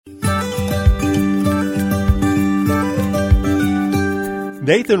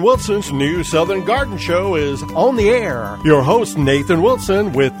Nathan Wilson's new Southern Garden Show is on the air. Your host, Nathan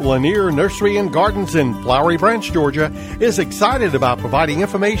Wilson, with Lanier Nursery and Gardens in Flowery Branch, Georgia, is excited about providing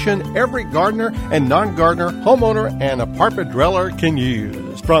information every gardener and non-gardener, homeowner, and apartment dweller can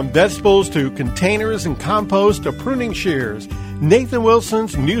use. From vegetables to containers and compost to pruning shears, Nathan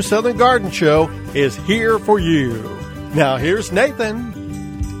Wilson's new Southern Garden Show is here for you. Now here's Nathan.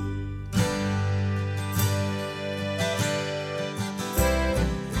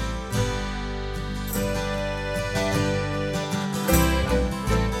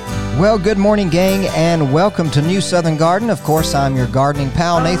 Well, good morning, gang, and welcome to New Southern Garden. Of course, I'm your gardening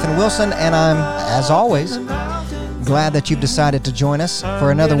pal, Nathan Wilson, and I'm, as always, glad that you've decided to join us for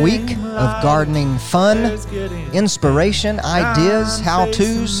another week of gardening fun, inspiration, ideas,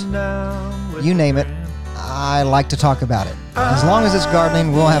 how-tos, you name it. I like to talk about it. As long as it's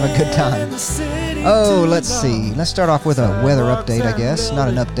gardening, we'll have a good time. Oh, let's see. Let's start off with a weather update, I guess. Not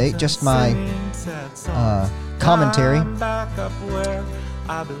an update, just my commentary.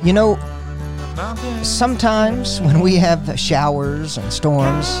 You know, sometimes when we have showers and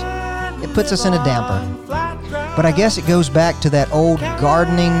storms, it puts us in a damper. But I guess it goes back to that old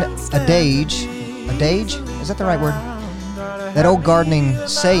gardening adage. Adage? Is that the right word? That old gardening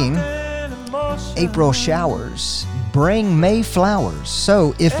saying, April showers bring May flowers.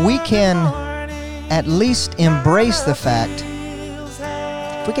 So if we can at least embrace the fact,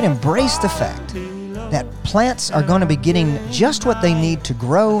 that plants are going to be getting just what they need to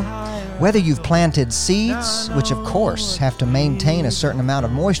grow, whether you've planted seeds, which of course have to maintain a certain amount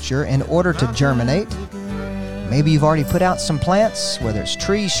of moisture in order to germinate. Maybe you've already put out some plants, whether it's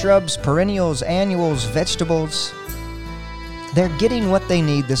trees, shrubs, perennials, annuals, vegetables. They're getting what they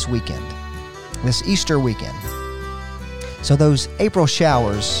need this weekend, this Easter weekend. So those April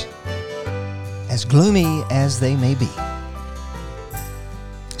showers, as gloomy as they may be,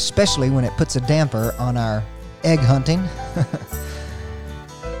 especially when it puts a damper on our egg hunting,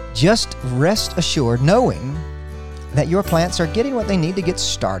 just rest assured knowing that your plants are getting what they need to get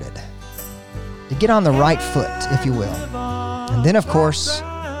started, to get on the right foot, if you will. And then, of course,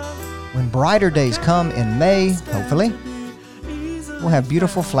 when brighter days come in May, hopefully, we'll have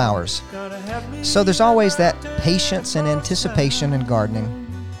beautiful flowers. So there's always that patience and anticipation in gardening.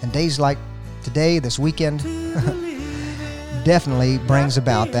 And days like today, this weekend, definitely brings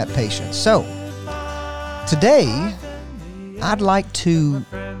about that patience. So, today, I'd like to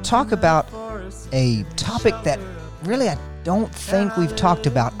talk about a topic that really I don't think we've talked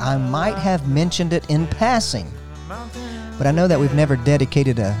about. I might have mentioned it in passing, but I know that we've never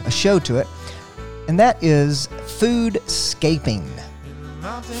dedicated a show to it, and that is foodscaping.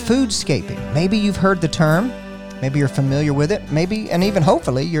 Foodscaping. Maybe you've heard the term, maybe you're familiar with it, maybe, and even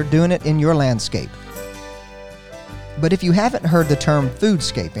hopefully, you're doing it in your landscape. But if you haven't heard the term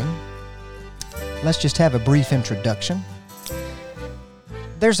foodscaping, let's just have a brief introduction.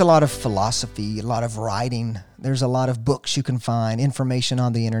 There's a lot of philosophy, a lot of writing. There's a lot of books you can find, information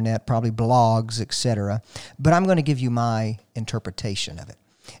on the internet, probably blogs, etc. But I'm going to give you my interpretation of it.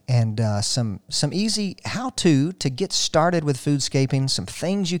 And some easy how-to get started with foodscaping, some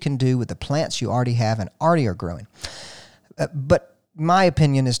things you can do with the plants you already have and already are growing. But my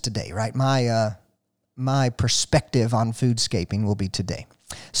opinion is today, right? My perspective on foodscaping will be today.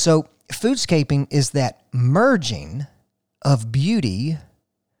 So foodscaping is that merging of beauty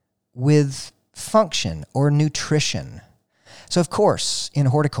with function or nutrition. So of course, in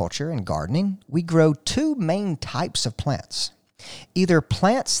horticulture and gardening, we grow two main types of plants. Either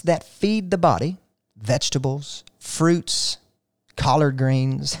plants that feed the body, vegetables, fruits, collard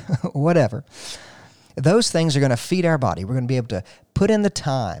greens, whatever. Those things are going to feed our body. We're going to be able to put in the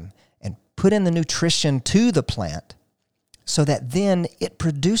time put in the nutrition to the plant so that then it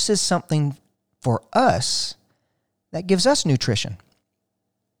produces something for us that gives us nutrition.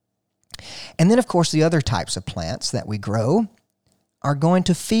 And then, of course, the other types of plants that we grow are going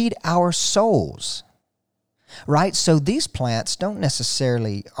to feed our souls, right? So these plants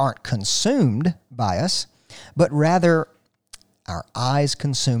aren't consumed by us, but rather our eyes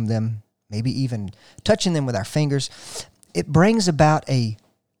consume them, maybe even touching them with our fingers. It brings about a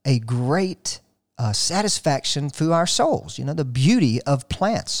great satisfaction through our souls. You know, the beauty of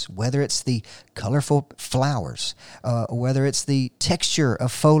plants, whether it's the colorful flowers, whether it's the texture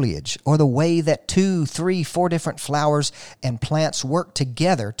of foliage, or the way that 2, 3, 4 different flowers and plants work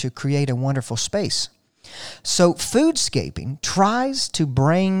together to create a wonderful space. So foodscaping tries to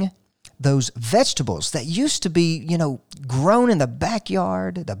bring those vegetables that used to be, grown in the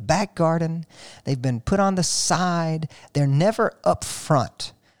backyard, the back garden. They've been put on the side. They're never up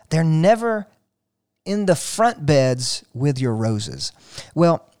front. They're never in the front beds with your roses.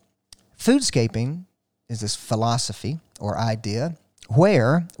 Well, foodscaping is this philosophy or idea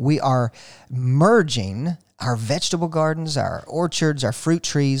where we are merging our vegetable gardens, our orchards, our fruit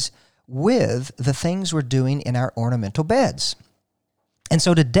trees with the things we're doing in our ornamental beds. And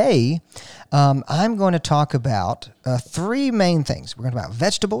so today, I'm going to talk about three main things. We're going to talk about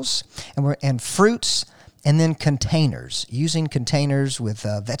vegetables and fruits, and then containers, using containers with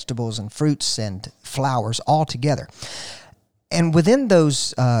vegetables and fruits and flowers all together. And within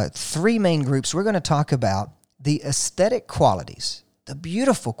those three main groups, we're going to talk about the aesthetic qualities, the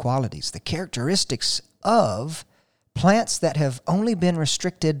beautiful qualities, the characteristics of plants that have only been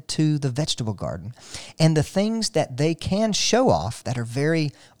restricted to the vegetable garden, and the things that they can show off that are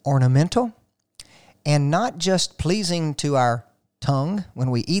very ornamental and not just pleasing to our tongue when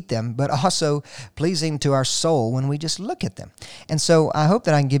we eat them, but also pleasing to our soul when we just look at them. And so I hope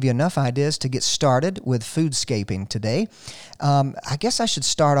that I can give you enough ideas to get started with foodscaping today. I guess I should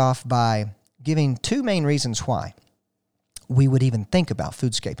start off by giving two main reasons why we would even think about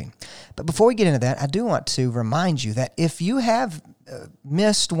foodscaping. But before we get into that, I do want to remind you that if you have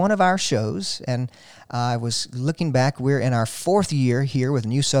missed one of our shows, and I was looking back, we're in our fourth year here with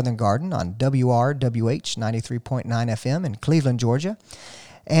New Southern Garden on WRWH 93.9 FM in Cleveland, Georgia.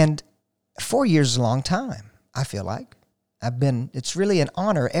 And 4 years is a long time, I feel like. It's really an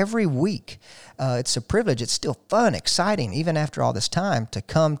honor every week. It's a privilege. It's still fun, exciting, even after all this time, to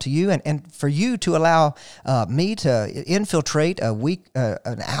come to you and for you to allow me to infiltrate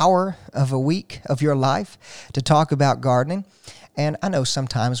an hour of a week of your life to talk about gardening. And I know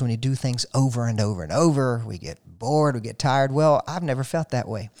sometimes when you do things over and over and over, we get bored, we get tired. Well, I've never felt that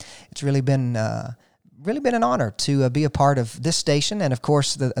way. It's really been an honor to be a part of this station and, of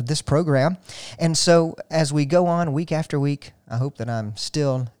course, this program. And so as we go on week after week, I hope that I'm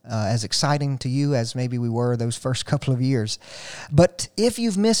still as exciting to you as maybe we were those first couple of years. But if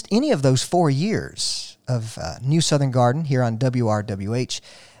you've missed any of those 4 years of New Southern Garden here on WRWH,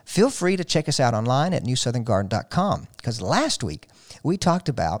 feel free to check us out online at newsoutherngarden.com, because last week we talked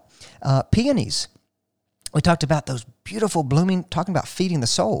about peonies. We talked about those beautiful blooming, talking about feeding the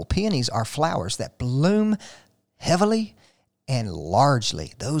soul. Peonies are flowers that bloom heavily and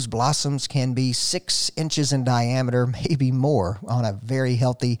largely. Those blossoms can be 6 inches in diameter, maybe more, on a very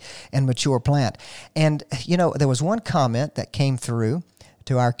healthy and mature plant. And, there was one comment that came through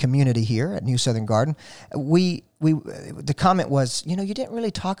to our community here at New Southern Garden. The comment was, you didn't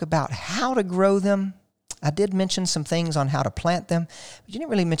really talk about how to grow them. I did mention some things on how to plant them, but you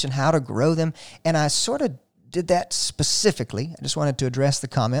didn't really mention how to grow them. And I sort of did that specifically. I just wanted to address the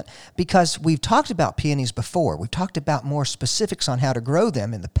comment because we've talked about peonies before. We've talked about more specifics on how to grow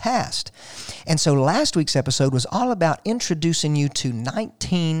them in the past. And so last week's episode was all about introducing you to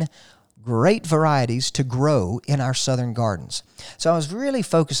 19 great varieties to grow in our southern gardens. So I was really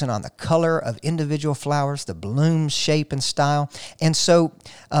focusing on the color of individual flowers, the bloom, shape, and style. And so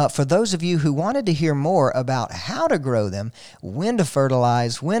for those of you who wanted to hear more about how to grow them, when to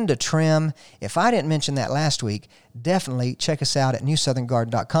fertilize, when to trim, if I didn't mention that last week, definitely check us out at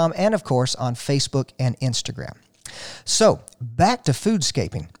newsoutherngarden.com and, of course, on Facebook and Instagram. So back to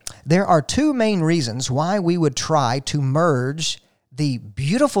foodscaping. There are two main reasons why we would try to merge the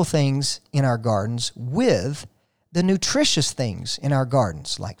beautiful things in our gardens with the nutritious things in our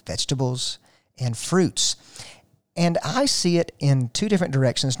gardens, like vegetables and fruits. And I see it in two different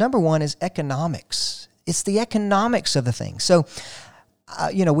directions. Number one is economics. It's the economics of the thing. So,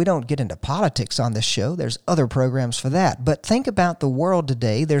 we don't get into politics on this show. There's other programs for that. But think about the world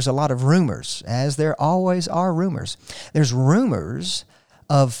today. There's a lot of rumors, as there always are rumors. There's rumors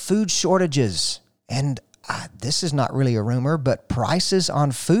of food shortages, and this is not really a rumor, but prices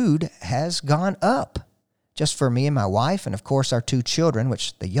on food has gone up. Just for me and my wife, and of course our 2 children,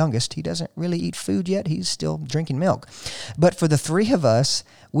 which the youngest, he doesn't really eat food yet. He's still drinking milk. But for the 3 of us,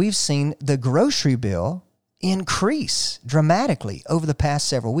 we've seen the grocery bill increase dramatically over the past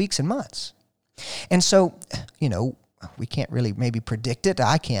several weeks and months. And so, we can't really maybe predict it.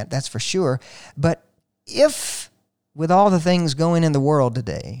 I can't, that's for sure. But if, with all the things going in the world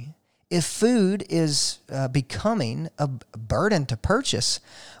today, if food is becoming a burden to purchase,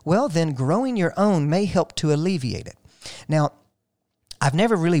 well, then growing your own may help to alleviate it. Now, I've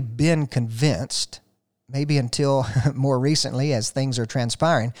never really been convinced, maybe until more recently as things are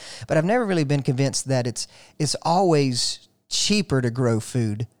transpiring, but I've never really been convinced that it's always cheaper to grow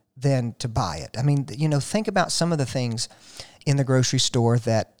food than to buy it. I mean, think about some of the things in the grocery store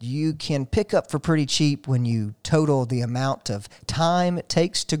that you can pick up for pretty cheap when you total the amount of time it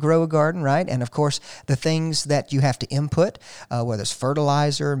takes to grow a garden, right? And of course, the things that you have to input, whether it's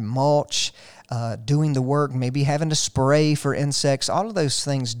fertilizer, mulch, doing the work, maybe having to spray for insects, all of those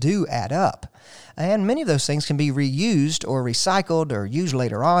things do add up. And many of those things can be reused or recycled or used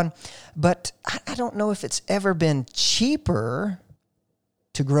later on. But I don't know if it's ever been cheaper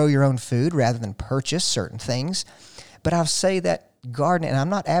to grow your own food rather than purchase certain things. But I'll say that gardening, and I'm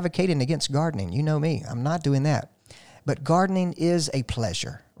not advocating against gardening. You know me, I'm not doing that. But gardening is a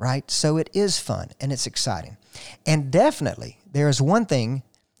pleasure, right? So it is fun and it's exciting. And definitely, there is one thing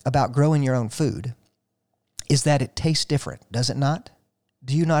about growing your own food, is that it tastes different, does it not?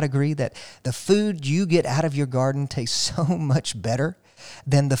 Do you not agree that the food you get out of your garden tastes so much better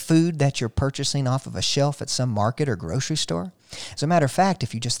than the food that you're purchasing off of a shelf at some market or grocery store? As a matter of fact,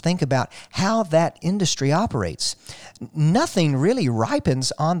 if you just think about how that industry operates, nothing really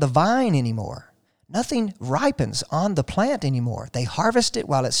ripens on the vine anymore. Nothing ripens on the plant anymore. They harvest it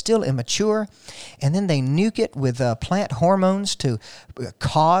while it's still immature, and then they nuke it with plant hormones to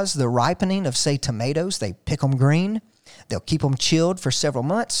cause the ripening of, say, tomatoes. They pick them green. They'll keep them chilled for several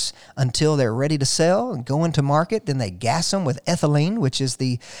months until they're ready to sell and go into market. Then they gas them with ethylene, which is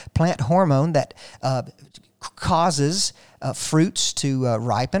the plant hormone that causes fruits to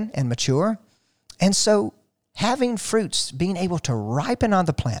ripen and mature. And so having fruits, being able to ripen on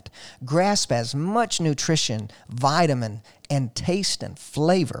the plant, grasp as much nutrition, vitamin, and taste and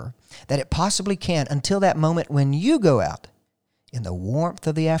flavor that it possibly can until that moment when you go out in the warmth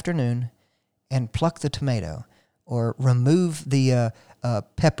of the afternoon and pluck the tomato or remove the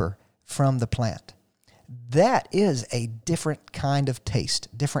pepper from the plant. That is a different kind of taste,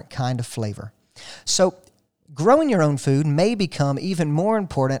 different kind of flavor. So growing your own food may become even more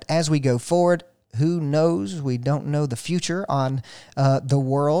important as we go forward. Who knows? We don't know the future on the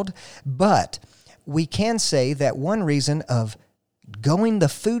world, but we can say that one reason of going the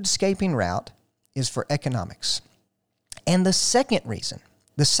foodscaping route is for economics. And the second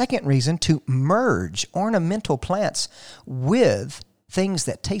reason to merge ornamental plants with things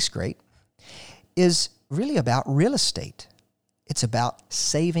that taste great is really about real estate. It's about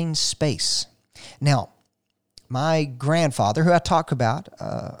saving space. Now, my grandfather, who I talk about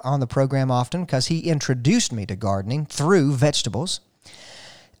on the program often because he introduced me to gardening through vegetables,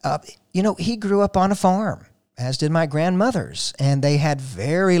 he grew up on a farm, as did my grandmothers, and they had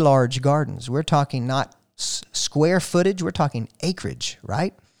very large gardens. We're talking not square footage, we're talking acreage,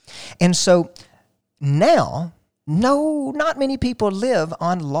 right? And so now, not many people live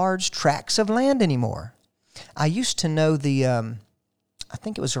on large tracts of land anymore. I used to know I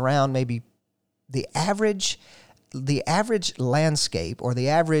think it was around maybe the average landscape or the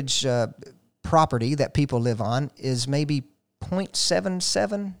average property that people live on is maybe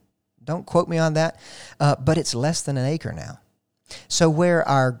 0.77. Don't quote me on that, but it's less than an acre now. So where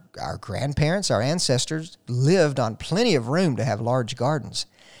our grandparents, our ancestors lived on plenty of room to have large gardens,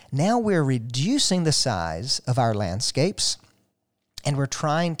 now we're reducing the size of our landscapes and we're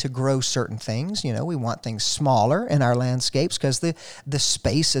trying to grow certain things. We want things smaller in our landscapes because the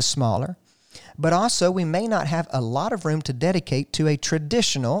space is smaller. But also, we may not have a lot of room to dedicate to a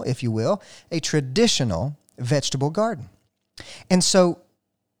traditional, if you will, vegetable garden. And so,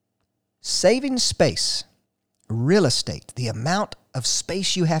 saving space, real estate, the amount of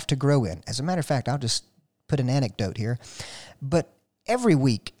space you have to grow in. As a matter of fact, I'll just put an anecdote here. But every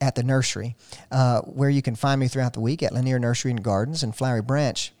week at the nursery, where you can find me throughout the week at Lanier Nursery and Gardens in Flowery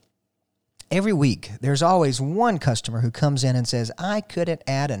Branch, every week, there's always one customer who comes in and says, I couldn't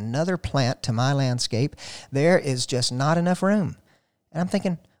add another plant to my landscape. There is just not enough room. And I'm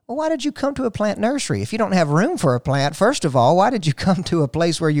thinking, well, why did you come to a plant nursery? If you don't have room for a plant, first of all, why did you come to a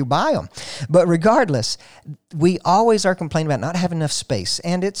place where you buy them? But regardless, we always are complaining about not having enough space.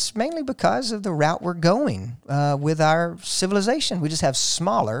 And it's mainly because of the route we're going with our civilization. We just have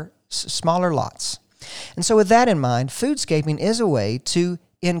smaller lots. And so with that in mind, foodscaping is a way to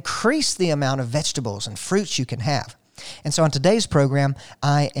increase the amount of vegetables and fruits you can have. And so on today's program,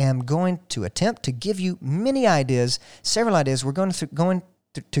 I am going to attempt to give you many ideas, several ideas. We're going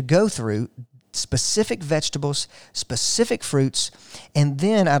to go through specific vegetables, specific fruits, and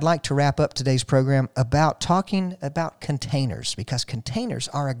then I'd like to wrap up today's program about talking about containers, because containers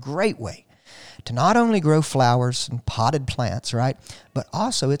are a great way to not only grow flowers and potted plants, right, but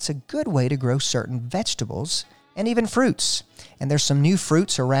also it's a good way to grow certain vegetables and even fruits. And there's some new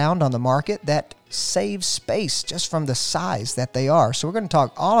fruits around on the market that save space just from the size that they are. So we're going to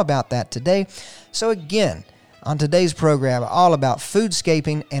talk all about that today. So again, On today's program, all about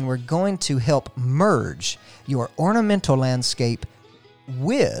foodscaping, and we're going to help merge your ornamental landscape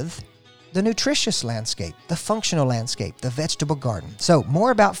with the nutritious landscape, the functional landscape, the vegetable garden. So,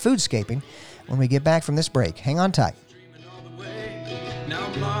 more about foodscaping when we get back from this break. Hang on tight. Now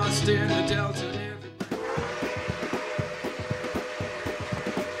I'm lost in the Delta.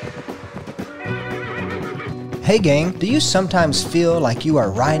 Hey gang, do you sometimes feel like you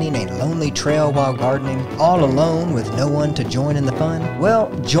are riding a lonely trail while gardening, all alone with no one to join in the fun?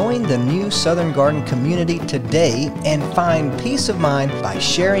 Well, join the New Southern Garden community today and find peace of mind by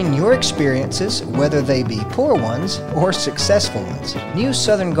sharing your experiences, whether they be poor ones or successful ones. New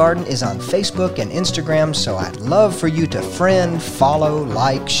Southern Garden is on Facebook and Instagram, so I'd love for you to friend, follow,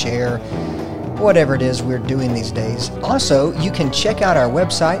 like, share, whatever it is we're doing these days. Also, you can check out our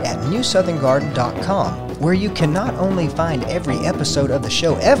website at newsoutherngarden.com, where you can not only find every episode of the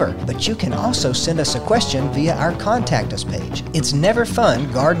show ever, but you can also send us a question via our Contact Us page. It's never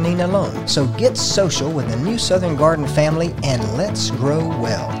fun gardening alone, so get social with the New Southern Garden family and let's grow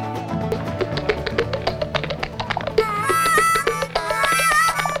well.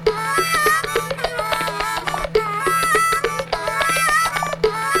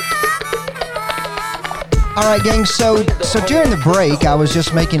 All right, gang, so during the break, I was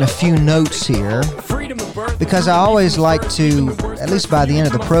just making a few notes here because I always like to, at least by the end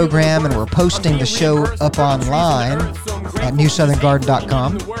of the program, and we're posting the show up online at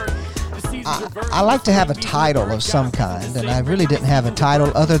newsoutherngarden.com, I like to have a title of some kind, and I really didn't have a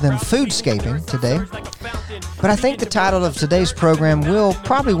title other than Foodscaping today. But I think the title of today's program will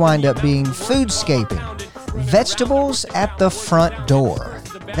probably wind up being Foodscaping, Vegetables at the Front Door.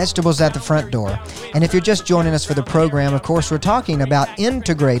 Vegetables at the front door. And if you're just joining us for the program, of course, we're talking about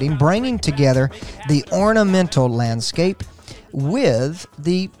integrating, bringing together the ornamental landscape with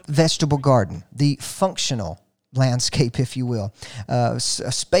the vegetable garden, the functional landscape, if you will, a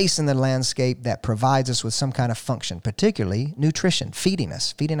space in the landscape that provides us with some kind of function, particularly nutrition, feeding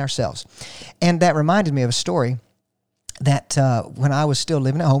us, feeding ourselves. And that reminded me of a story that when I was still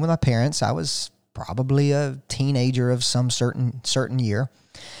living at home with my parents, I was probably a teenager of some certain year.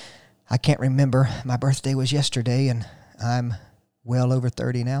 I can't remember. My birthday was yesterday, and I'm well over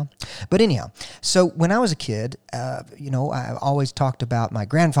 30 now. But anyhow, so when I was a kid, I always talked about my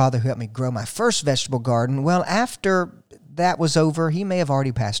grandfather who helped me grow my first vegetable garden. Well, after that was over, he may have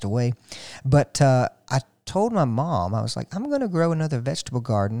already passed away. But I told my mom, I was like, I'm going to grow another vegetable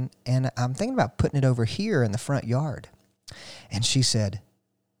garden, and I'm thinking about putting it over here in the front yard. And she said,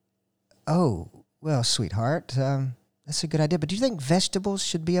 oh, well, sweetheart, that's a good idea. But do you think vegetables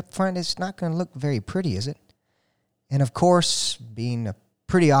should be up front? It's not going to look very pretty, is it? And of course, being a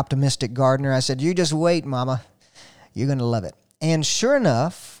pretty optimistic gardener, I said, you just wait, Mama. You're going to love it. And sure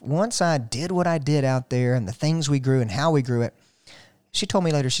enough, once I did what I did out there and the things we grew and how we grew it, she told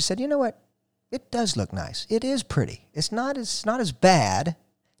me later, she said, you know what? It does look nice. It is pretty. It's not as bad.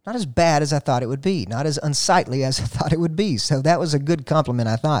 Not as bad as I thought it would be. Not as unsightly as I thought it would be. So that was a good compliment,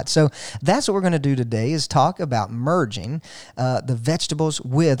 I thought. So that's what we're going to do today is talk about merging the vegetables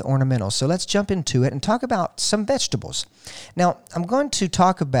with ornamentals. So let's jump into it and talk about some vegetables. Now, I'm going to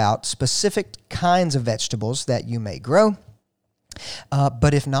talk about specific kinds of vegetables that you may grow.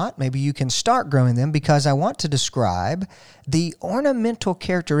 But if not, maybe you can start growing them because I want to describe the ornamental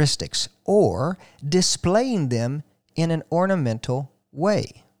characteristics or displaying them in an ornamental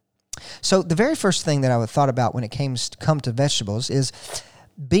way. So the very first thing that I thought about when it come to vegetables is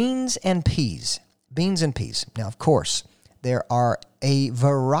beans and peas. Beans and peas. Now, of course, there are a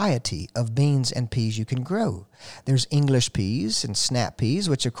variety of beans and peas you can grow. There's English peas and snap peas,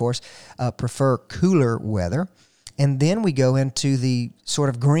 which, of course, prefer cooler weather. And then we go into the sort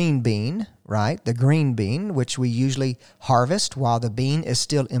of green bean, right? The green bean, which we usually harvest while the bean is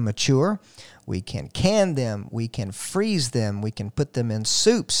still immature. We can can them. We can freeze them. We can put them in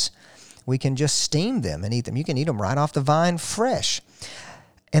soups. We can just steam them and eat them. You can eat them right off the vine fresh.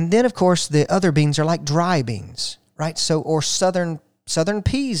 And then, of course, the other beans are like dry beans, right? So, or southern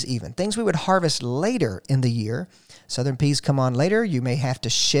peas even, things we would harvest later in the year. Southern peas come on later. You may have to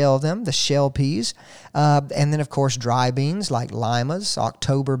shell them, the shell peas. And then, of course, dry beans like limas,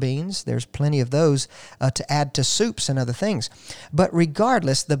 October beans. There's plenty of those to add to soups and other things. But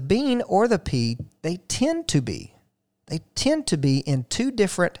regardless, the bean or the pea, they tend to be in two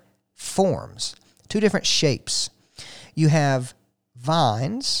different forms, two different shapes. You have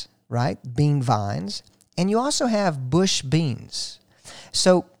vines, right? Bean vines. And you also have bush beans.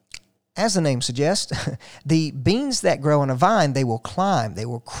 So, as the name suggests, the beans that grow on a vine, they will climb, they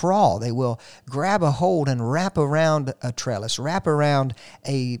will crawl, they will grab a hold and wrap around a trellis, wrap around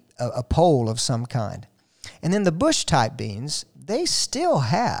a pole of some kind. And then the bush type beans, they still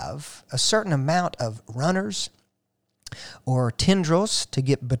have a certain amount of runners or tendrils, to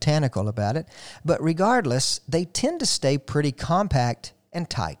get botanical about it. But regardless, they tend to stay pretty compact and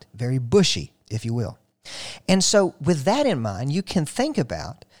tight, very bushy, if you will. And so with that in mind, you can think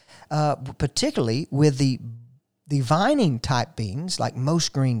about, particularly with the vining type beans, like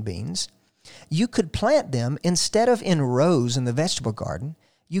most green beans, you could plant them instead of in rows in the vegetable garden.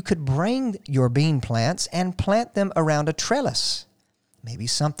 You could bring your bean plants and plant them around a trellis, maybe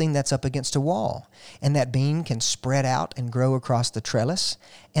something that's up against a wall. And that bean can spread out and grow across the trellis.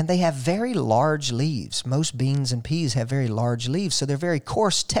 And they have very large leaves. Most beans and peas have very large leaves, so they're very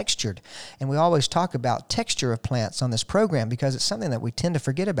coarse textured. And we always talk about texture of plants on this program because it's something that we tend to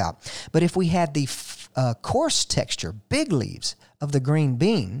forget about. But if we had the coarse texture, big leaves of the green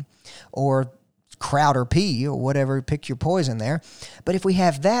bean, or Crowder pea, or whatever, pick your poison there. But if we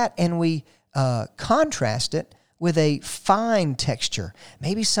have that and we contrast it with a fine texture,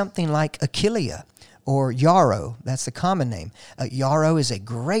 maybe something like Achillea or yarrow, that's the common name. Yarrow is a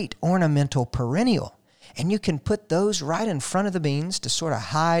great ornamental perennial, and you can put those right in front of the beans to sort of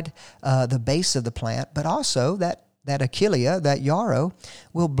hide the base of the plant, but also that Achillea, that yarrow,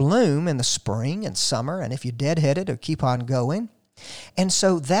 will bloom in the spring and summer, and if you deadhead it, it'll keep on going. And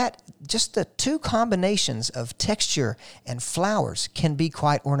so that, just the two combinations of texture and flowers can be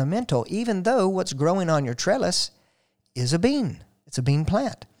quite ornamental, even though what's growing on your trellis is a bean. It's a bean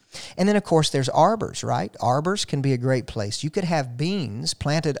plant. And then, of course, there's arbors, right? Arbors can be a great place. You could have beans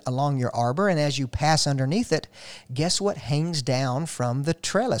planted along your arbor, and as you pass underneath it, guess what hangs down from the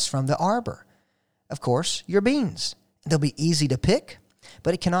trellis, from the arbor? Of course, your beans. They'll be easy to pick,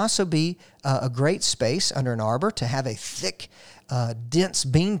 but it can also be a great space under an arbor to have a thick, dense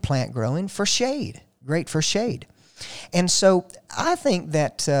bean plant growing for shade. Great for shade. And so I think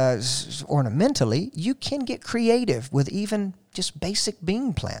that ornamentally, you can get creative with even just basic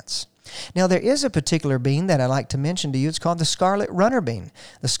bean plants. Now, there is a particular bean that I like to mention to you. It's called the scarlet runner bean.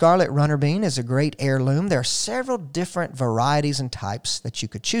 The scarlet runner bean is a great heirloom. There are several different varieties and types that you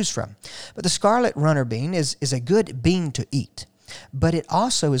could choose from. But the scarlet runner bean is a good bean to eat. But it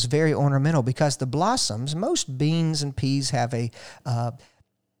also is very ornamental because the blossoms, most beans and peas have a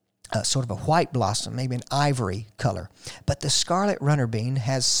sort of a white blossom, maybe an ivory color. But the scarlet runner bean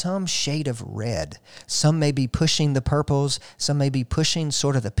has some shade of red. Some may be pushing the purples, some may be pushing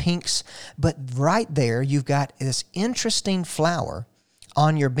sort of the pinks. But right there, you've got this interesting flower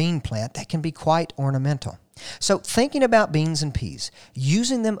on your bean plant that can be quite ornamental. So thinking about beans and peas,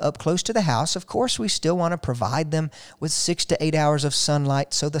 using them up close to the house, of course we still want to provide them with 6 to 8 hours of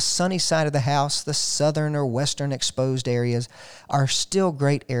sunlight, so the sunny side of the house, the southern or western exposed areas, are still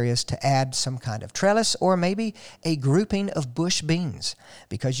great areas to add some kind of trellis or maybe a grouping of bush beans,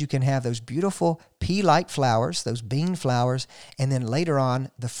 because you can have those beautiful pea-like flowers, those bean flowers, and then later on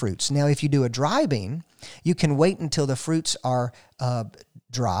the fruits. Now if you do a dry bean, you can wait until the fruits are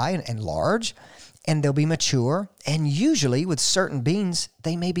dry and large, and they'll be mature, and usually with certain beans,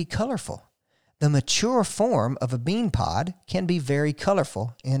 they may be colorful. The mature form of a bean pod can be very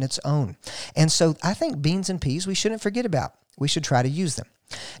colorful in its own. And so I think beans and peas we shouldn't forget about. We should try to use them.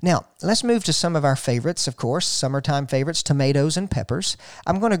 Now, let's move to some of our favorites, of course, summertime favorites, tomatoes and peppers.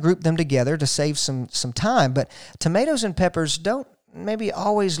 I'm going to group them together to save some time, but tomatoes and peppers don't maybe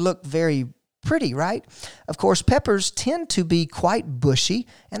always look very pretty, right? Of course, peppers tend to be quite bushy,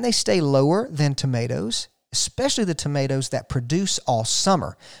 and they stay lower than tomatoes, especially the tomatoes that produce all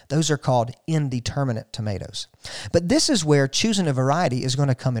summer. Those are called indeterminate tomatoes. But this is where choosing a variety is going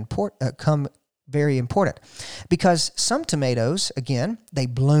to come very important, because some tomatoes, again, they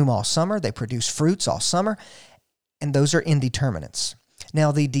bloom all summer, they produce fruits all summer, and those are indeterminates.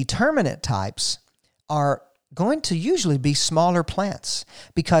 Now, the determinate types are going to usually be smaller plants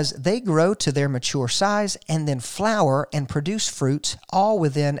because they grow to their mature size and then flower and produce fruits all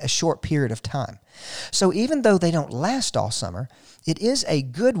within a short period of time. So even though they don't last all summer, it is a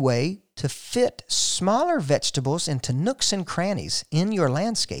good way to fit smaller vegetables into nooks and crannies in your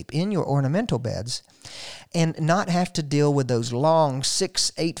landscape, in your ornamental beds, and not have to deal with those long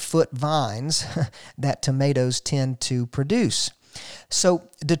 6-8 foot vines that tomatoes tend to produce. So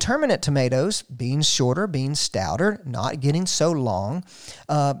determinate tomatoes, being shorter, being stouter, not getting so long,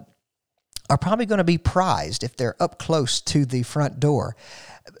 are probably going to be prized if they're up close to the front door.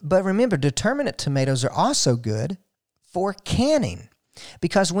 But remember, determinate tomatoes are also good for canning.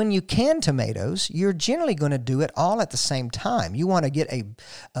 Because when you can tomatoes, you're generally going to do it all at the same time. You want to get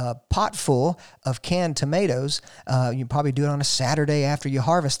a pot full of canned tomatoes. You probably do it on a Saturday after you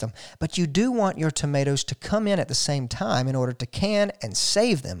harvest them. But you do want your tomatoes to come in at the same time in order to can and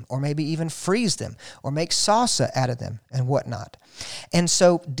save them, or maybe even freeze them, or make salsa out of them and whatnot. And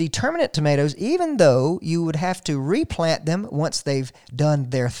so determinate tomatoes, even though you would have to replant them once they've done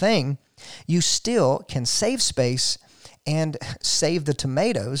their thing, you still can save space and save the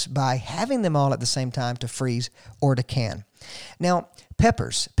tomatoes by having them all at the same time to freeze or to can. Now,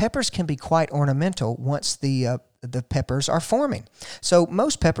 peppers can be quite ornamental once the peppers are forming. So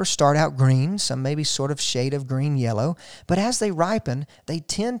most peppers start out green, some maybe sort of shade of green-yellow, but as they ripen, they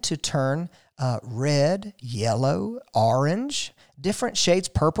tend to turn red, yellow, orange, different shades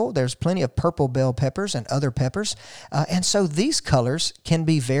purple. There's plenty of purple bell peppers and other peppers. And so these colors can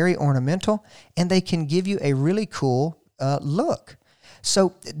be very ornamental, and they can give you a really cool look.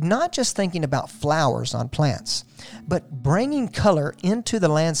 So not just thinking about flowers on plants, but bringing color into the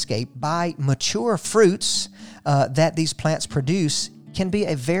landscape by mature fruits that these plants produce can be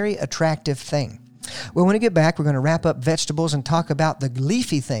a very attractive thing. Well, when we get back, we're going to wrap up vegetables and talk about the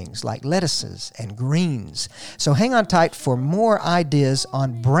leafy things like lettuces and greens. So hang on tight for more ideas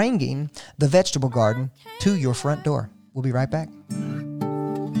on bringing the vegetable garden to your front door. We'll be right back.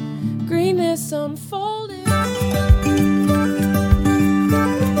 Greenness unfolding.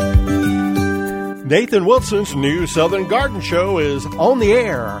 Nathan Wilson's new Southern Garden Show is on the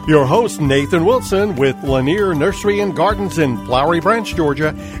air. Your host, Nathan Wilson, with Lanier Nursery and Gardens in Flowery Branch,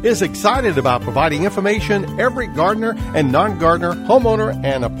 Georgia, is excited about providing information every gardener and non-gardener, homeowner,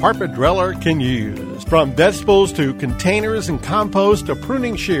 and apartment dweller can use. From vegetables to containers and compost to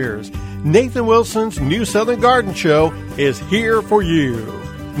pruning shears, Nathan Wilson's new Southern Garden Show is here for you.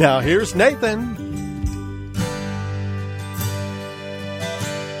 Now here's Nathan.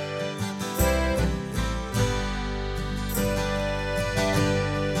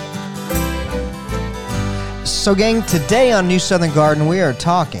 So gang, today on New Southern Garden, we are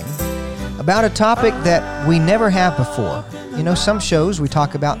talking about a topic that we never have before. You know, some shows we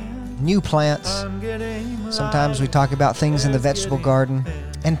talk about new plants. Sometimes we talk about things in the vegetable garden.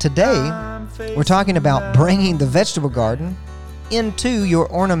 And today, we're talking about bringing the vegetable garden into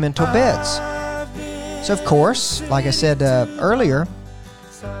your ornamental beds. So of course, like I said earlier,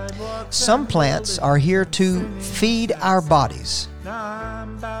 some plants are here to feed our bodies.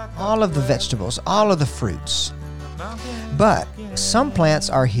 All of the vegetables, all of the fruits. But some plants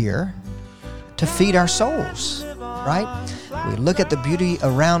are here to feed our souls, right? We look at the beauty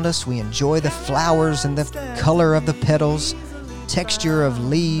around us, we enjoy the flowers and the color of the petals, texture of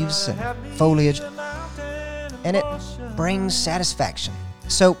leaves and foliage, and it brings satisfaction.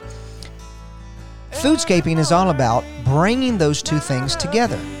 So, foodscaping is all about bringing those two things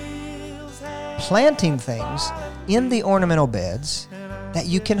together. Planting things in the ornamental beds that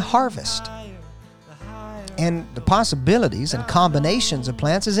you can harvest. And the possibilities and combinations of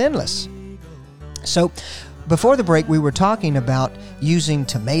plants is endless. So, before the break, we were talking about using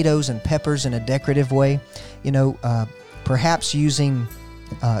tomatoes and peppers in a decorative way. You know, perhaps using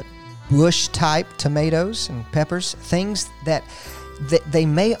bush-type tomatoes and peppers, things that they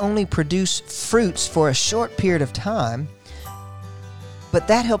may only produce fruits for a short period of time, but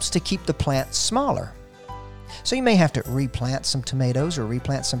that helps to keep the plant smaller. So you may have to replant some tomatoes or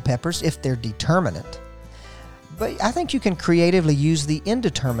replant some peppers if they're determinate. But I think you can creatively use the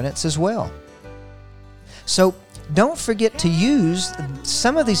indeterminates as well. So don't forget to use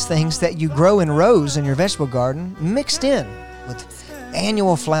some of these things that you grow in rows in your vegetable garden mixed in with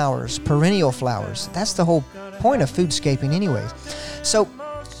annual flowers, perennial flowers. That's the whole point of foodscaping anyways. So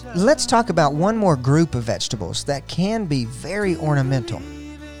let's talk about one more group of vegetables that can be very ornamental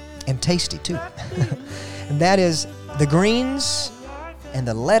and tasty too. And that is the greens and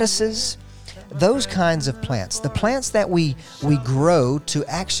the lettuces, those kinds of plants. The plants that we grow to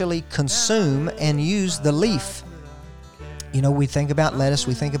actually consume and use the leaf. You know, we think about lettuce,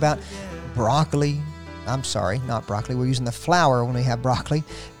 we think about broccoli. I'm sorry, not broccoli. We're using the flower when we have broccoli.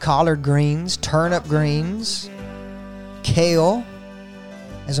 Collard greens, turnip greens, kale.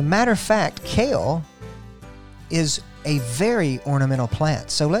 As a matter of fact, kale is a very ornamental plant.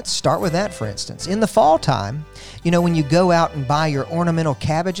 So let's start with that, for instance. In the fall time, you know, when you go out and buy your ornamental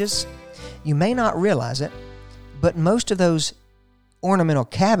cabbages, you may not realize it, but most of those ornamental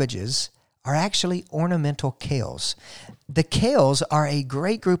cabbages are actually ornamental kales. The kales are a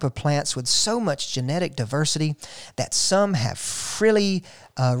great group of plants with so much genetic diversity that some have frilly,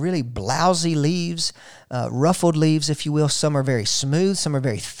 really blousy leaves, ruffled leaves, if you will. Some are very smooth, some are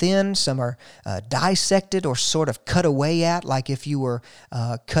very thin, some are dissected or sort of cut away at, like if you were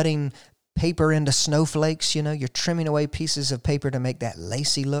cutting paper into snowflakes, you're trimming away pieces of paper to make that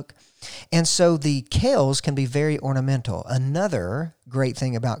lacy look. And so the kales can be very ornamental. Another great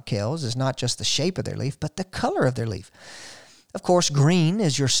thing about kales is not just the shape of their leaf, but the color of their leaf. Of course, green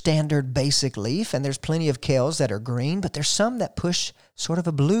is your standard basic leaf, and there's plenty of kales that are green, but there's some that push sort of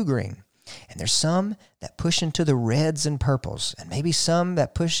a blue-green. And there's some that push into the reds and purples, and maybe some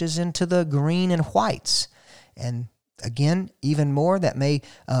that pushes into the green and whites. And again, even more that may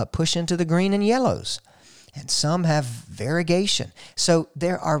push into the green and yellows. And some have variegation. So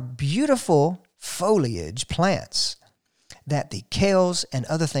there are beautiful foliage plants that the kales and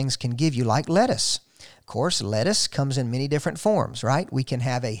other things can give you, like lettuce. Of course, lettuce comes in many different forms, right? We can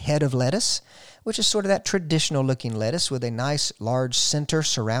have a head of lettuce, which is sort of that traditional looking lettuce with a nice large center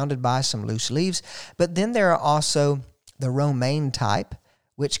surrounded by some loose leaves. But then there are also the romaine type,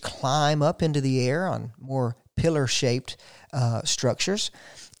 which climb up into the air on more pillar-shaped structures.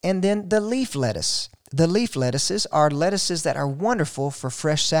 And then the leaf lettuce. The leaf lettuces are lettuces that are wonderful for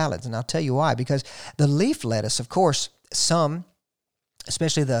fresh salads. And I'll tell you why. Because the leaf lettuce, of course, some,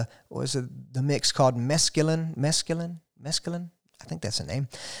 especially the mix called mesclun? I think that's the name.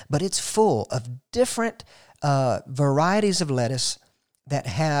 But it's full of different varieties of lettuce that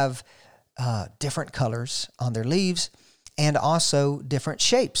have different colors on their leaves and also different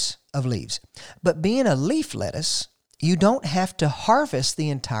shapes of leaves. But being a leaf lettuce, you don't have to harvest the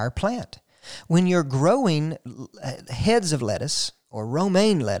entire plant. When you're growing heads of lettuce or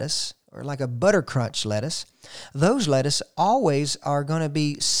romaine lettuce or like a butter crunch lettuce, those lettuce always are going to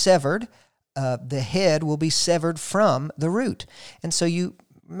be severed. The head will be severed from the root. And so you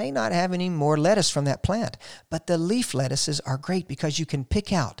may not have any more lettuce from that plant. But the leaf lettuces are great because you can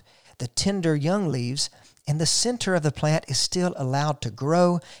pick out the tender young leaves, and the center of the plant is still allowed to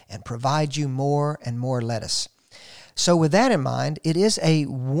grow and provide you more and more lettuce. So with that in mind, it is a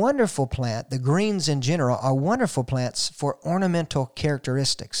wonderful plant. The greens in general are wonderful plants for ornamental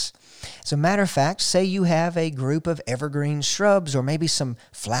characteristics. As a matter of fact, say you have a group of evergreen shrubs or maybe some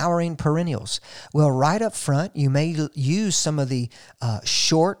flowering perennials. Well, right up front, you may use some of the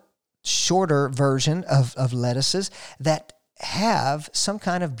shorter version of lettuces that have some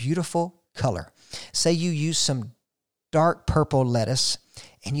kind of beautiful color. Say you use some dark purple lettuce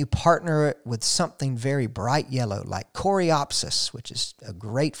and you partner it with something very bright yellow like Coreopsis, which is a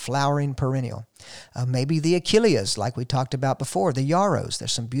great flowering perennial. Maybe the Achilleas, like we talked about before, the yarrows.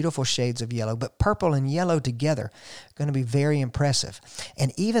 There's some beautiful shades of yellow, but purple and yellow together are going to be very impressive.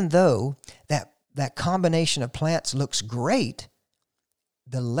 And even though that combination of plants looks great,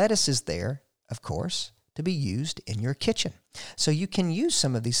 the lettuce is there, of course, to be used in your kitchen. So you can use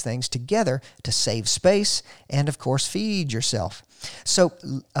some of these things together to save space and, of course, feed yourself. So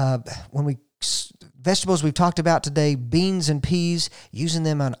vegetables we've talked about today, beans and peas, using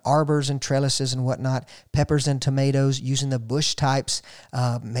them on arbors and trellises and whatnot, peppers and tomatoes, using the bush types,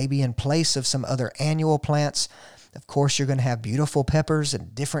 maybe in place of some other annual plants. Of course, you're going to have beautiful peppers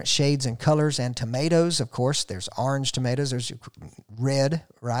and different shades and colors, and tomatoes. Of course, there's orange tomatoes, there's red,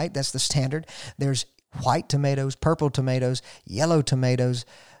 right? That's the standard. There's white tomatoes, purple tomatoes, yellow tomatoes,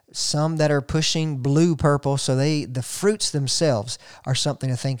 some that are pushing blue-purple, so the fruits themselves are something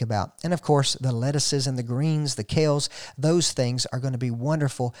to think about. And of course, the lettuces and the greens, the kales, those things are going to be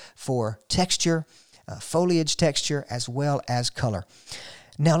wonderful for texture, foliage texture, as well as color.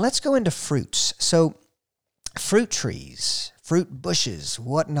 Now let's go into fruits. So fruit trees, fruit bushes,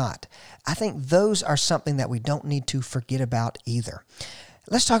 whatnot, I think those are something that we don't need to forget about either.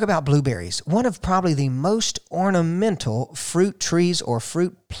 Let's talk about blueberries. One of probably the most ornamental fruit trees or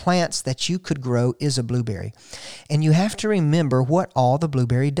fruit plants that you could grow is a blueberry. And you have to remember what all the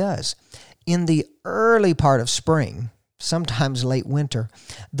blueberry does. In the early part of spring, sometimes late winter,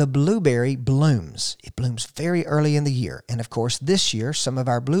 the blueberry blooms. It blooms very early in the year. And of course, this year, some of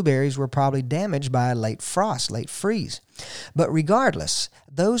our blueberries were probably damaged by a late frost, late freeze. But regardless,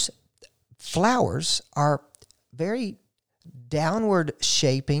 those flowers are very downward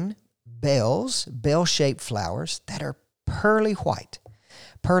shaping bell-shaped flowers that are pearly white,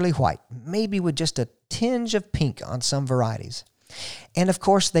 maybe with just a tinge of pink on some varieties. And of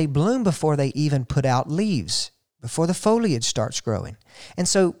course, they bloom before they even put out leaves, before the foliage starts growing. And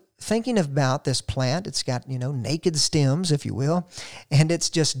so thinking about this plant, it's got, naked stems, if you will, and it's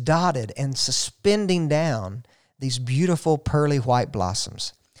just dotted and suspending down these beautiful pearly white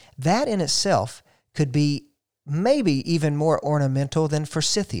blossoms. That in itself could be maybe even more ornamental than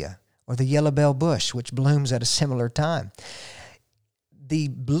forsythia or the yellow-bell bush, which blooms at a similar time. The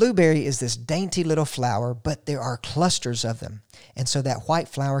blueberry is this dainty little flower, but there are clusters of them. And so that white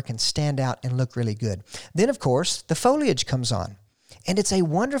flower can stand out and look really good. Then, of course, the foliage comes on. And it's a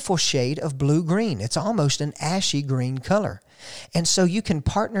wonderful shade of blue-green. It's almost an ashy green color. And so you can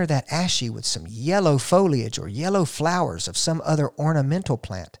partner that ashy with some yellow foliage or yellow flowers of some other ornamental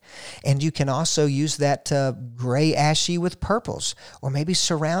plant. And you can also use that gray ashy with purples, or maybe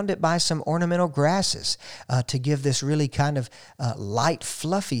surround it by some ornamental grasses to give this really kind of light,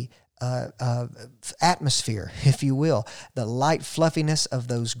 fluffy atmosphere, if you will. The light fluffiness of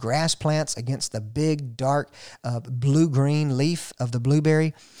those grass plants against the big, dark, blue-green leaf of the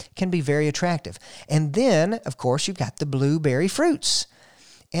blueberry can be very attractive. And then, of course, you've got the blueberry fruits.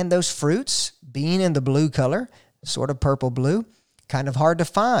 And those fruits, being in the blue color, sort of purple-blue, kind of hard to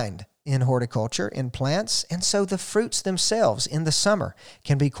find in horticulture, in plants, and so the fruits themselves in the summer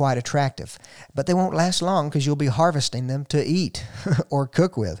can be quite attractive. But they won't last long because you'll be harvesting them to eat or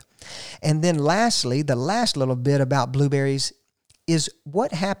cook with. And then lastly, the last little bit about blueberries is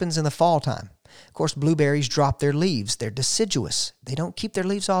what happens in the fall time. Of course, blueberries drop their leaves. They're deciduous. They don't keep their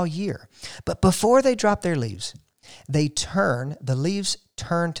leaves all year. But before they drop their leaves, the leaves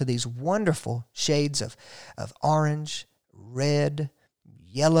turn to these wonderful shades of orange, red,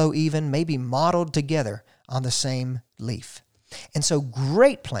 yellow even, maybe mottled together on the same leaf. And so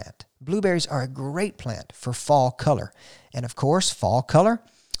great plant. Blueberries are a great plant for fall color. And of course, fall color,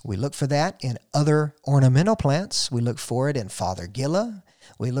 we look for that in other ornamental plants. We look for it in fothergilla.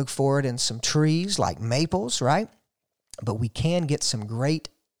 We look for it in some trees like maples, right? But we can get some great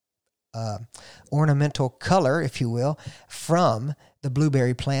ornamental color, if you will, from the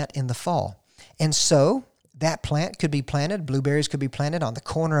blueberry plant in the fall. And so that plant could be planted, blueberries could be planted on the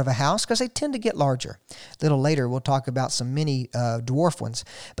corner of a house because they tend to get larger. A little later, we'll talk about some mini dwarf ones,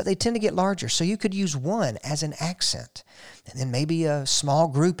 but they tend to get larger. So you could use one as an accent, and then maybe a small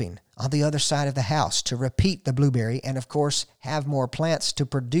grouping on the other side of the house to repeat the blueberry and, of course, have more plants to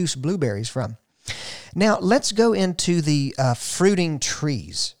produce blueberries from. Now, let's go into the fruiting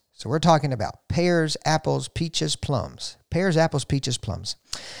trees. So we're talking about pears, apples, peaches, plums. Pears, apples, peaches, plums.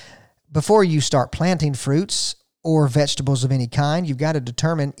 Before you start planting fruits or vegetables of any kind, you've got to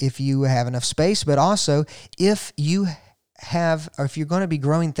determine if you have enough space, but also if you have, or if you're going to be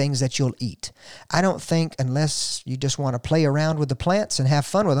growing things that you'll eat. I don't think, unless you just want to play around with the plants and have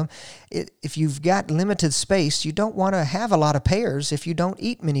fun with them, if you've got limited space, you don't want to have a lot of pears if you don't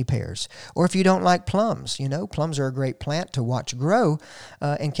eat many pears, or if you don't like plums. You know, plums are a great plant to watch grow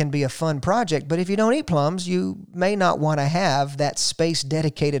and can be a fun project, but if you don't eat plums, you may not want to have that space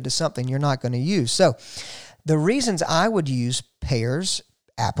dedicated to something you're not going to use. So the reasons I would use pears,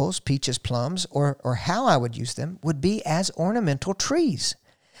 apples, peaches, plums, or how I would use them would be as ornamental trees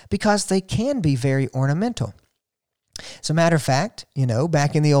because they can be very ornamental. As a matter of fact, you know,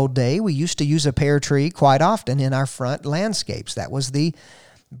 back in the old day, we used to use a pear tree quite often in our front landscapes. That was the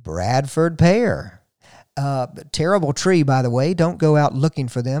Bradford pear. Terrible tree, by the way. Don't go out looking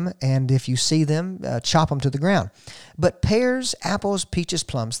for them, and if you see them, chop them to the ground. But pears, apples, peaches,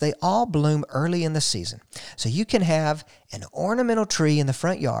 plums, they all bloom early in the season. So you can have an ornamental tree in the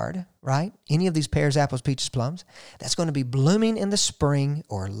front yard, right? Any of these pears, apples, peaches, plums, that's going to be blooming in the spring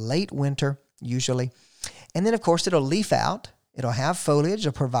or late winter, usually. And then, of course, it'll leaf out. It'll have foliage.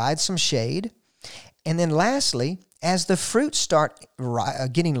 It'll provide some shade. And then lastly, as the fruits start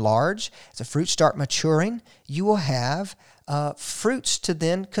getting large, as the fruits start maturing, you will have fruits to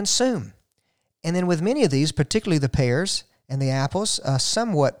then consume. And then with many of these, particularly the pears and the apples,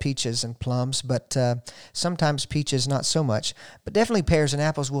 somewhat peaches and plums, but sometimes peaches not so much. But definitely pears and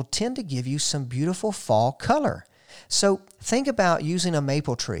apples will tend to give you some beautiful fall color. So think about using a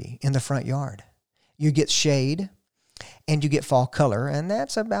maple tree in the front yard. You get shade and you get fall color, and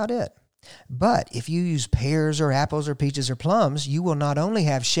that's about it. But if you use pears or apples or peaches or plums, you will not only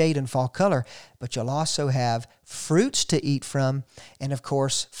have shade and fall color, but you'll also have fruits to eat from and, of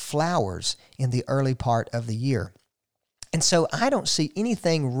course, flowers in the early part of the year. And so I don't see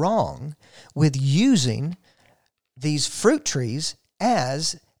anything wrong with using these fruit trees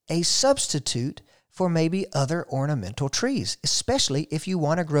as a substitute for maybe other ornamental trees, especially if you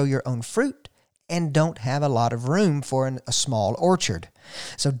want to grow your own fruit and don't have a lot of room for a small orchard.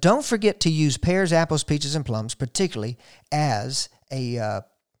 So don't forget to use pears, apples, peaches, and plums, particularly as a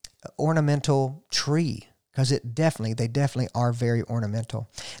ornamental tree, because they definitely are very ornamental.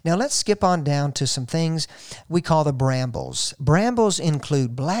 Now let's skip on down to some things we call the brambles. Brambles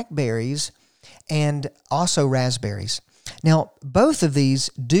include blackberries and also raspberries. Now, both of these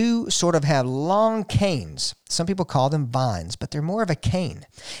do sort of have long canes. Some people call them vines, but they're more of a cane.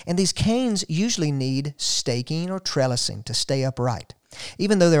 And these canes usually need staking or trellising to stay upright.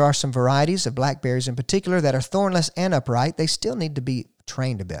 Even though there are some varieties of blackberries in particular that are thornless and upright, they still need to be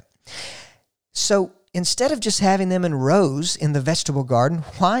trained a bit. So instead of just having them in rows in the vegetable garden,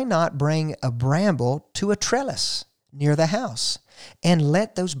 why not bring a bramble to a trellis near the house and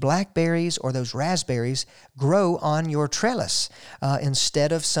let those blackberries or those raspberries grow on your trellis?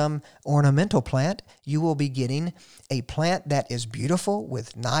 Instead of some ornamental plant, you will be getting a plant that is beautiful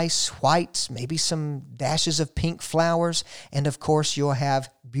with nice whites, maybe some dashes of pink flowers, and of course you'll have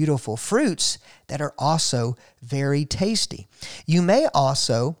beautiful fruits that are also very tasty. You may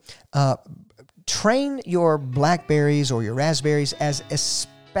also train your blackberries or your raspberries as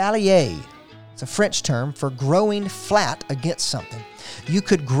espalier. It's a French term for growing flat against something. You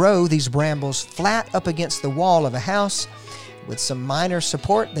could grow these brambles flat up against the wall of a house with some minor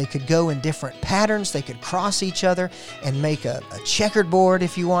support. They could go in different patterns. They could cross each other and make a checkered board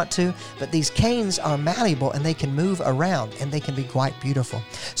if you want to. But these canes are malleable and they can move around and they can be quite beautiful.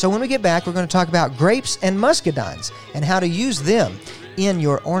 So when we get back, we're going to talk about grapes and muscadines and how to use them in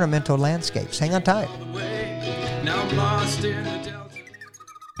your ornamental landscapes. Hang on tight. Now I'm lost in the Delta.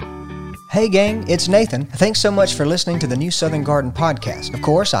 Hey gang, it's Nathan. Thanks so much for listening to the New Southern Garden Podcast. Of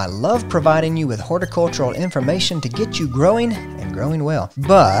course, I love providing you with horticultural information to get you growing and growing well.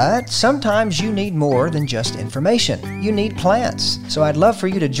 But sometimes you need more than just information. You need plants. So I'd love for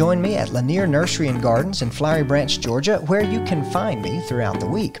you to join me at Lanier Nursery and Gardens in Flowery Branch, Georgia, where you can find me throughout the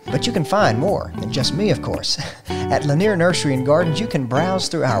week. But you can find more than just me, of course. At Lanier Nursery and Gardens, you can browse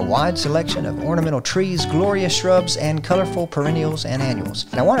through our wide selection of ornamental trees, glorious shrubs, and colorful perennials and annuals.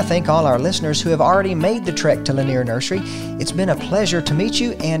 And I want to thank all our listeners who have already made the trek to Lanier Nursery. It's been a pleasure to meet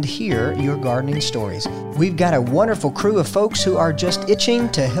you and hear your gardening stories. We've got a wonderful crew of folks who are just itching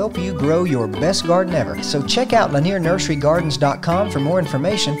to help you grow your best garden ever. So check out LanierNurseryGardens.com for more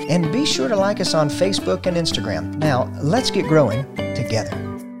information and be sure to like us on Facebook and Instagram. Now, let's get growing together.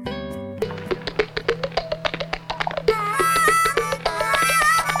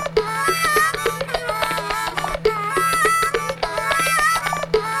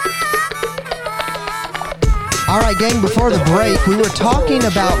 All right, gang, before the break, we were talking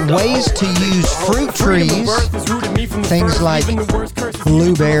about ways to use fruit trees, things like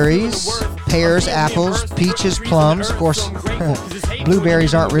blueberries, pears, apples, peaches, plums. Of course,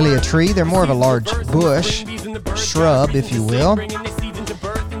 blueberries aren't really a tree. They're more of a large bush, shrub, if you will.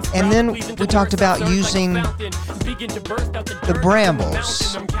 And then we talked about using the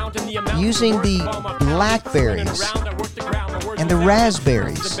brambles, using the blackberries and the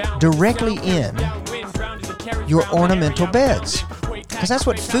raspberries directly in your ornamental beds, because that's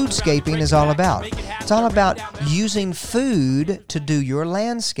what foodscaping is all about. It's all about using food to do your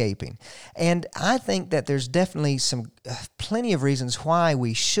landscaping. And I think that there's definitely plenty of reasons why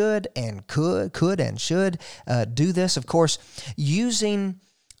we should and could and should do this. Of course, using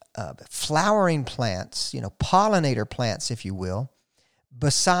flowering plants, pollinator plants, if you will,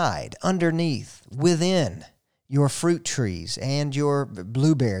 beside, underneath, within your fruit trees and your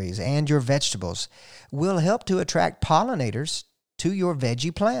blueberries and your vegetables will help to attract pollinators to your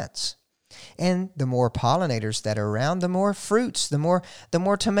veggie plants. And the more pollinators that are around, the more fruits, the more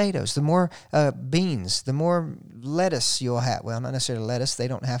tomatoes, the more beans, the more lettuce you'll have. Well, not necessarily lettuce.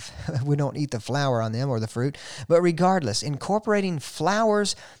 We don't eat the flower on them or the fruit. But regardless, incorporating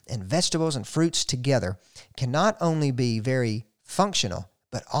flowers and vegetables and fruits together can not only be very functional,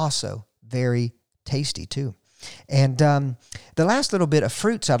 but also very tasty too. And the last little bit of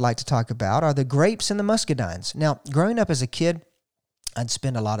fruits I'd like to talk about are the grapes and the muscadines. Now, growing up as a kid, I'd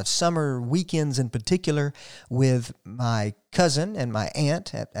spend a lot of summer weekends in particular with my cousin and my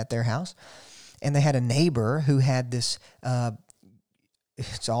aunt at their house. And they had a neighbor who had this,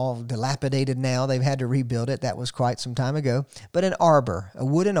 it's all dilapidated now. They've had to rebuild it. That was quite some time ago. But an arbor, a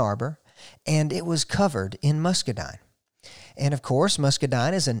wooden arbor, and it was covered in muscadine. And of course,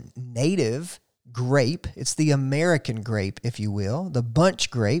 muscadine is a native grape. It's the American grape, if you will. The bunch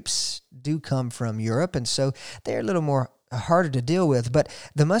grapes do come from Europe, and so they're a little more harder to deal with, but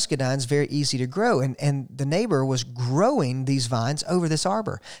the muscadine's very easy to grow, and the neighbor was growing these vines over this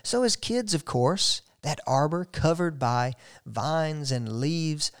arbor. So as kids, of course, that arbor covered by vines and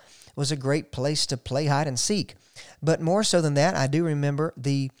leaves was a great place to play hide and seek. But more so than that, I do remember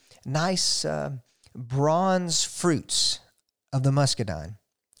the nice bronze fruits of the muscadine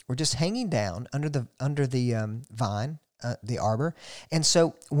were just hanging down under the vine, the arbor. And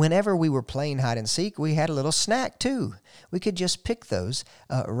so whenever we were playing hide and seek, we had a little snack too. We could just pick those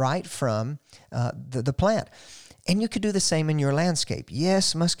right from the plant. And you could do the same in your landscape.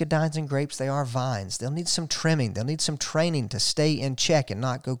 Yes, muscadines and grapes, they are vines. They'll need some trimming. They'll need some training to stay in check and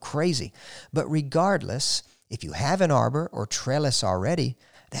not go crazy. But regardless, if you have an arbor or trellis already,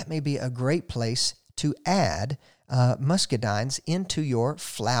 that may be a great place to add muscadines into your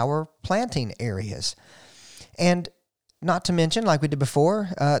flower planting areas. And not to mention, like we did before,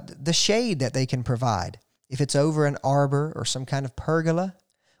 the shade that they can provide. If it's over an arbor or some kind of pergola,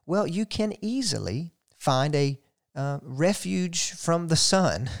 well, you can easily find a refuge from the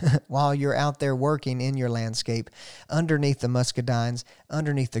sun while you're out there working in your landscape underneath the muscadines,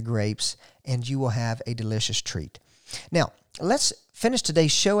 underneath the grapes, and you will have a delicious treat. Now, let's finish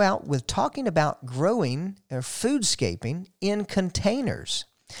today's show out with talking about growing or foodscaping in containers.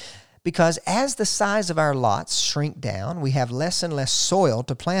 Because as the size of our lots shrink down, we have less and less soil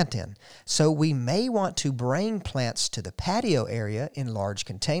to plant in. So we may want to bring plants to the patio area in large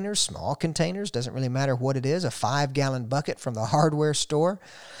containers, small containers, doesn't really matter what it is, a 5-gallon bucket from the hardware store.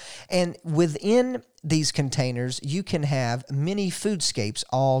 And within these containers, you can have mini foodscapes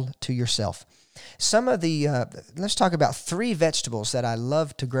all to yourself. Some of the, let's talk about 3 vegetables that I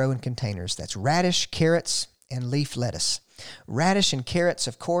love to grow in containers. That's radish, carrots, and leaf lettuce. Radish and carrots,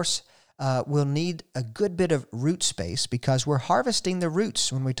 of course, will need a good bit of root space because we're harvesting the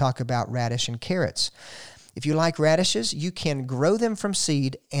roots when we talk about radish and carrots. If you like radishes, you can grow them from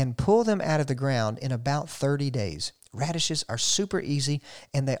seed and pull them out of the ground in about 30 days. Radishes are super easy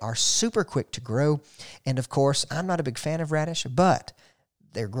and they are super quick to grow. And of course, I'm not a big fan of radish, but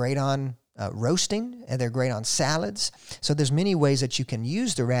they're great on roasting, and they're great on salads. So there's many ways that you can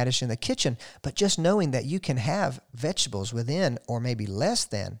use the radish in the kitchen, but just knowing that you can have vegetables within or maybe less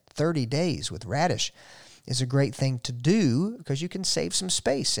than 30 days with radish is a great thing to do because you can save some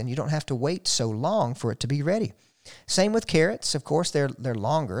space and you don't have to wait so long for it to be ready. Same with carrots. Of course, they're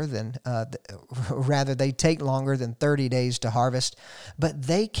longer than, they take longer than 30 days to harvest, but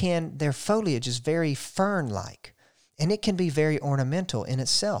their foliage is very fern-like. And it can be very ornamental in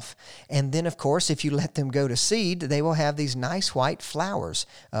itself. And then, of course, if you let them go to seed, they will have these nice white flowers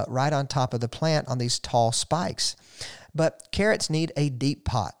right on top of the plant on these tall spikes. But carrots need a deep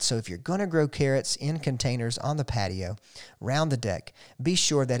pot. So if you're going to grow carrots in containers on the patio, round the deck, be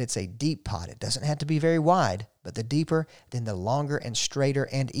sure that it's a deep pot. It doesn't have to be very wide, but the deeper, then the longer and straighter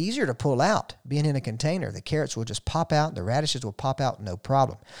and easier to pull out. Being in a container, the carrots will just pop out, the radishes will pop out, no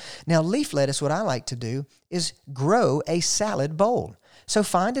problem. Now, leaf lettuce, what I like to do is grow a salad bowl. So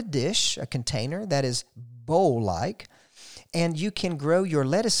find a dish, a container that is bowl-like, and you can grow your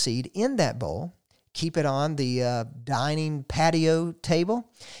lettuce seed in that bowl. Keep it on the dining patio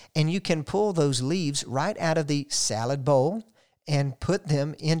table, and you can pull those leaves right out of the salad bowl and put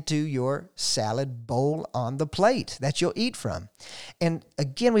them into your salad bowl on the plate that you'll eat from. And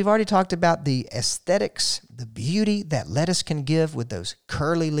again, we've already talked about the aesthetics, the beauty that lettuce can give with those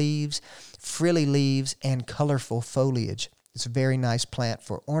curly leaves, frilly leaves, and colorful foliage. It's a very nice plant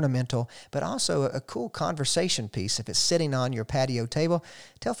for ornamental, but also a cool conversation piece. If it's sitting on your patio table,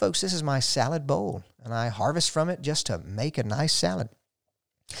 tell folks this is my salad bowl, and I harvest from it just to make a nice salad.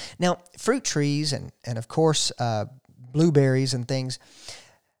 Now, fruit trees and of course, blueberries and things,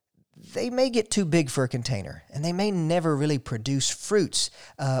 they may get too big for a container, and they may never really produce fruits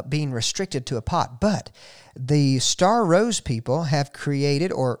being restricted to a pot. But the Star Rose people have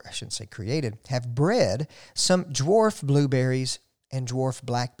created, or I shouldn't say created, have bred some dwarf blueberries and dwarf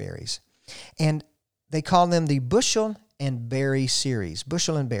blackberries. And they call them the Bushel and Berry series.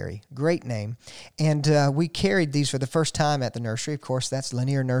 Bushel and Berry, great name. And we carried these for the first time at the nursery. Of course, that's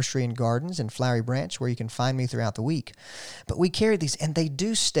Lanier Nursery and Gardens in Flowery Branch, where you can find me throughout the week. But we carried these, and they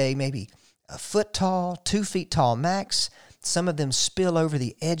do stay maybe a foot tall, 2 feet tall max. Some of them spill over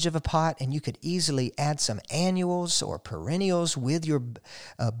the edge of a pot, and you could easily add some annuals or perennials with your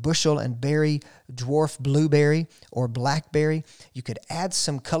Bushel and Berry dwarf blueberry or blackberry. You could add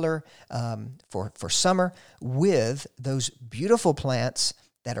some color for summer with those beautiful plants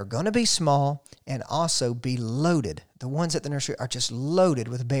that are going to be small and also be loaded. The ones at the nursery are just loaded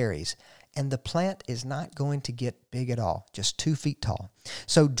with berries. And the plant is not going to get big at all, just 2 feet tall.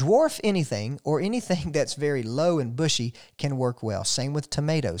 So dwarf anything or anything that's very low and bushy can work well. Same with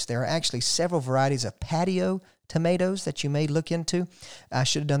tomatoes. There are actually several varieties of patio tomatoes that you may look into. I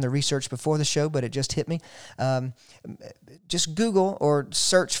should have done the research before the show, but it just hit me. Just Google or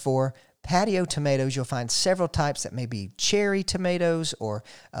search for patio tomatoes. You'll find several types that may be cherry tomatoes or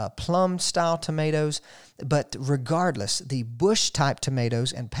plum-style tomatoes. But regardless, the bush-type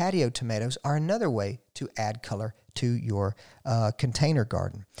tomatoes and patio tomatoes are another way to add color to your container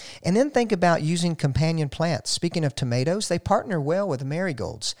garden. And then think about using companion plants. Speaking of tomatoes, they partner well with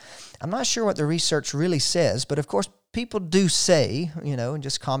marigolds. I'm not sure what the research really says, but of course, people do say, in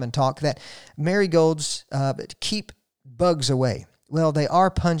just common talk, that marigolds keep bugs away. Well, they are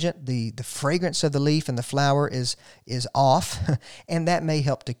pungent. The fragrance of the leaf and the flower is off, and that may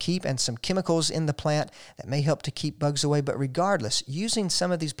help to keep, and some chemicals in the plant that may help to keep bugs away. But regardless, using some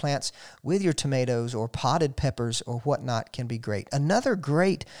of these plants with your tomatoes or potted peppers or whatnot can be great. Another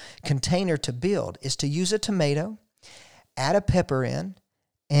great container to build is to use a tomato, add a pepper in,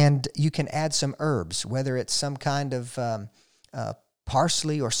 and you can add some herbs, whether it's some kind of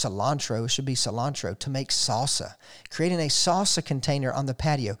parsley or cilantro. It should be cilantro, to make salsa. Creating a salsa container on the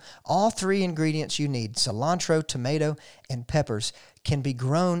patio. All three ingredients you need, cilantro, tomato, and peppers, can be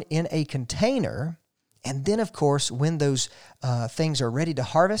grown in a container. And then, of course, when those things are ready to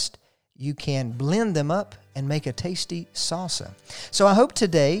harvest, you can blend them up and make a tasty salsa. So I hope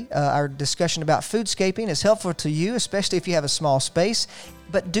today our discussion about foodscaping is helpful to you, especially if you have a small space,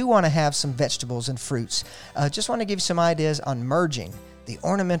 but do want to have some vegetables and fruits. Just want to give you some ideas on merging the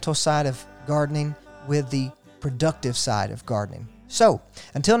ornamental side of gardening with the productive side of gardening. So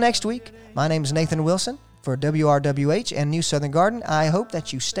until next week, my name is Nathan Wilson for WRWH and New Southern Garden. I hope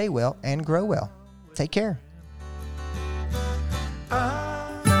that you stay well and grow well. Take care.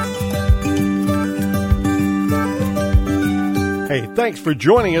 Hey, thanks for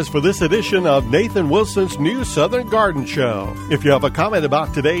joining us for this edition of Nathan Wilson's New Southern Garden Show. If you have a comment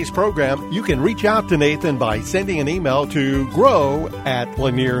about today's program, you can reach out to Nathan by sending an email to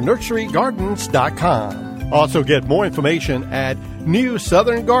grow@lanierNurseryGardens.com. Also get more information at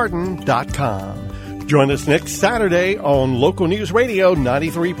newsoutherngarden.com. Join us next Saturday on Local News Radio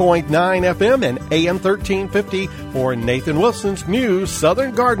 93.9 FM and AM 1350 for Nathan Wilson's New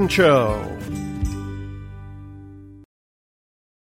Southern Garden Show.